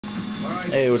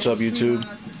Hey, what's up, YouTube?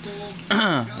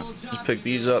 Just picked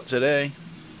these up today.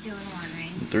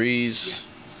 Threes.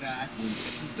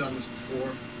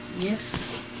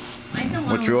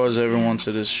 What draws everyone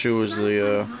to this shoe is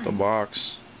the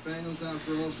box.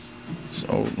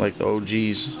 So, like the OGs.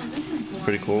 It's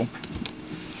pretty cool.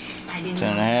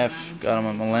 10.5. Got them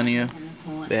at Millennia.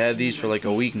 They had these for like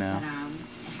a week now.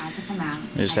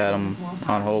 They just had them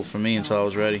on hold for me until I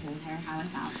was ready.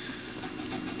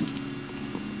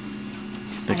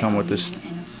 They come with this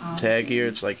tag here.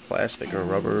 It's like plastic or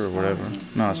rubber or whatever.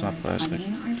 No, it's not plastic.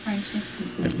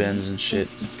 It bends and shit.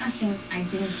 I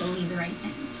didn't believe the right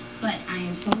thing, but I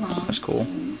am so wrong. That's cool.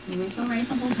 You were so right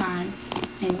the whole time,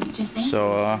 and just thank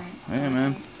so, you yeah,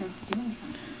 man. for doing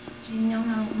something. Do you know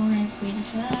how long I waited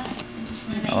for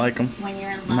that? I like them.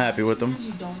 I'm happy with them.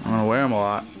 I'm gonna wear them a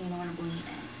lot. You don't want to believe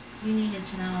it. You needed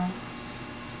to know.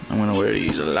 I'm gonna wear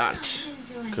these a lot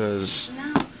because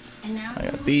I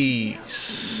got these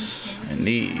and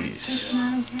these.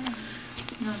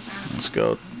 Let's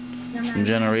go from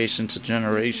generation to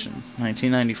generation.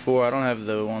 1994. I don't have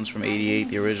the ones from '88,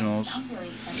 the originals.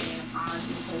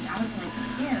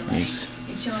 These.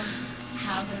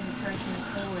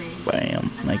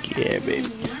 Bam, Nike Air, baby.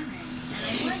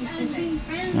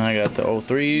 And I got the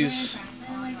 03s.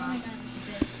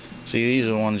 See, these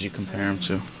are the ones you compare them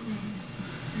to.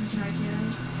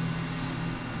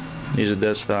 These are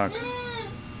dead stock. Oh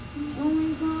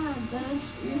my God,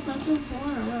 you're such a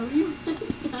whore.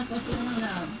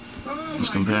 Let's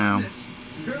compare them.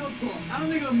 I don't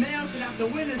think a male should have to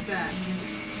witness that.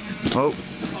 Oh.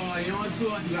 Oh, you know what's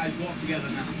cool? You guys walk together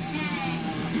now.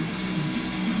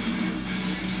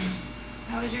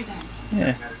 How was your day?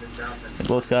 Yeah. They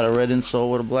both got a red insole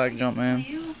with a black jump, man.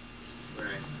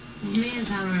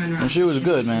 The shoe was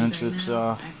good, man.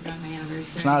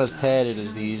 It's not as padded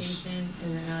as these.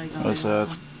 But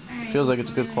it feels like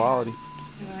it's good quality.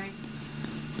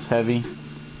 It's heavy.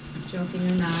 Joking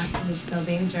or not, he's still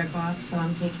being jerk off, so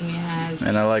I'm taking it as.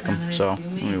 And I like them, so I'm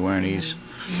gonna be wearing these.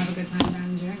 You have a good time down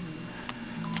in Jersey.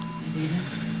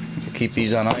 I did. Keep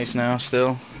these on ice now,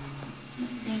 still.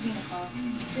 Thank you, Nicole.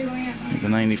 The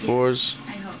 94s.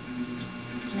 I hope.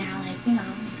 Now, it's not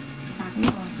gonna be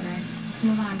long for it. Let's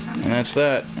move on from it. And that's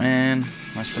that, man.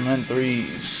 My cement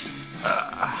threes.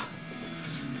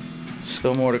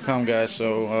 Still more to come, guys,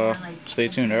 so stay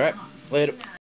tuned, alright? Later.